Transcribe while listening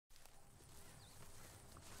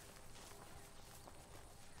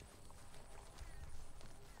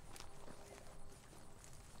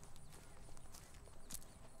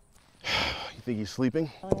You think he's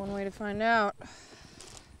sleeping? Only one way to find out.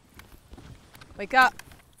 Wake up.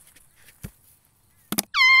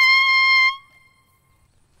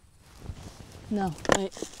 No,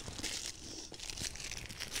 wait.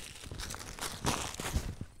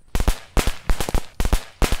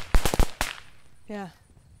 Yeah.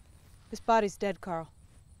 This body's dead, Carl.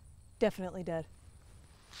 Definitely dead.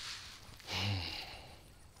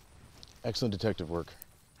 Excellent detective work.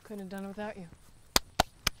 Couldn't have done it without you.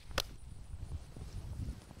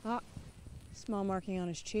 Ah, small marking on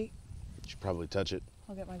his cheek. Should probably touch it.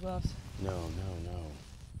 I'll get my gloves. No.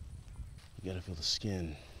 You gotta feel the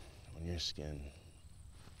skin on your skin.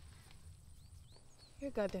 You're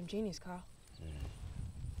a goddamn genius, Carl.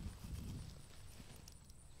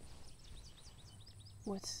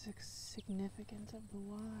 What's the significance of the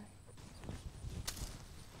Y?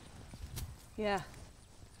 Yeah.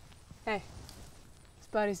 Hey, this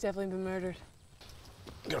body's definitely been murdered.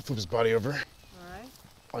 Gotta flip his body over. All right.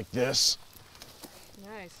 Like this.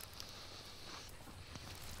 Nice.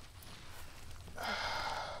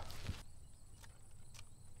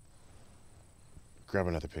 Grab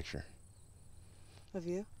another picture. Of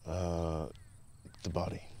you? The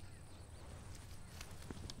body.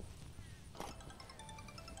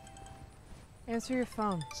 Answer your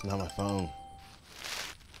phone. It's not my phone.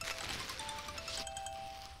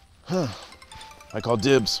 Huh. I call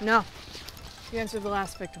dibs. No. You answered the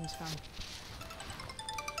last victim's phone.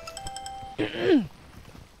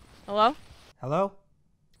 Hello? Hello?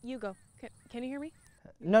 You go. Can you hear me?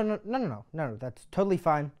 No, that's totally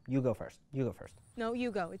fine. You go first. You go first. No, you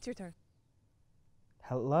go. It's your turn.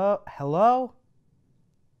 Hello?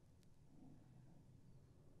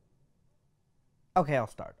 Okay, I'll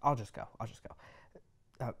start. I'll just go.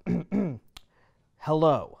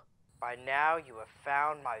 Hello. By now you have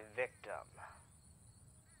found my victim.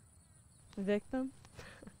 Victim?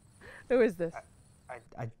 Who is this?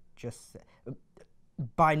 I just said,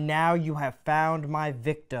 by now you have found my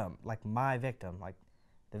victim. Like my victim. Like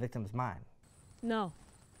the victim's mine. No.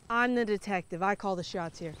 I'm the detective. I call the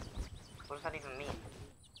shots here. What does that even mean?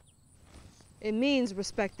 It means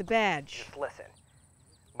respect the badge. Just listen.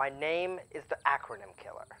 My name is the Acronym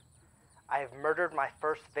Killer. I have murdered my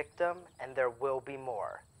first victim, and there will be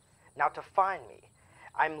more. Now to find me,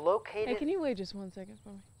 I'm located... Hey, can you wait just 1 second for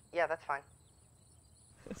me? Yeah, that's fine.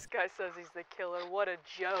 This guy says he's the killer. What a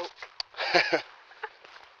joke.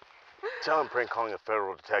 Tell him prank calling a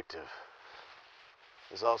federal detective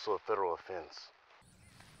is also a federal offense.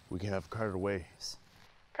 We can have carted away.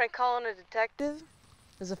 Prank calling a detective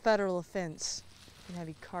is a federal offense. And have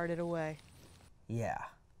you carted away. Yeah.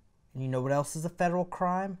 And you know what else is a federal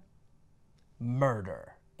crime?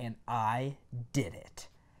 Murder. And I did it.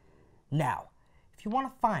 Now, if you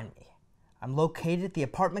want to find me, I'm located at the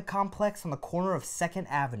apartment complex on the corner of 2nd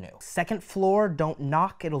Avenue. 2nd floor, don't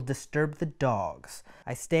knock, it'll disturb the dogs.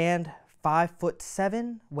 I stand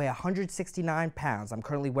 5'7", weigh 169 pounds. I'm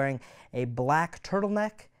currently wearing a black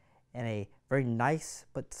turtleneck and a very nice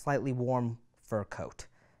but slightly warm fur coat.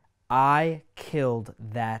 I killed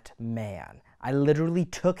that man. I literally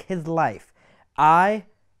took his life. I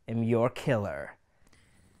am your killer.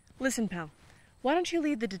 Listen, pal. Why don't you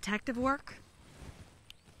leave the detective work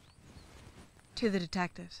to the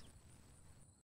detectives?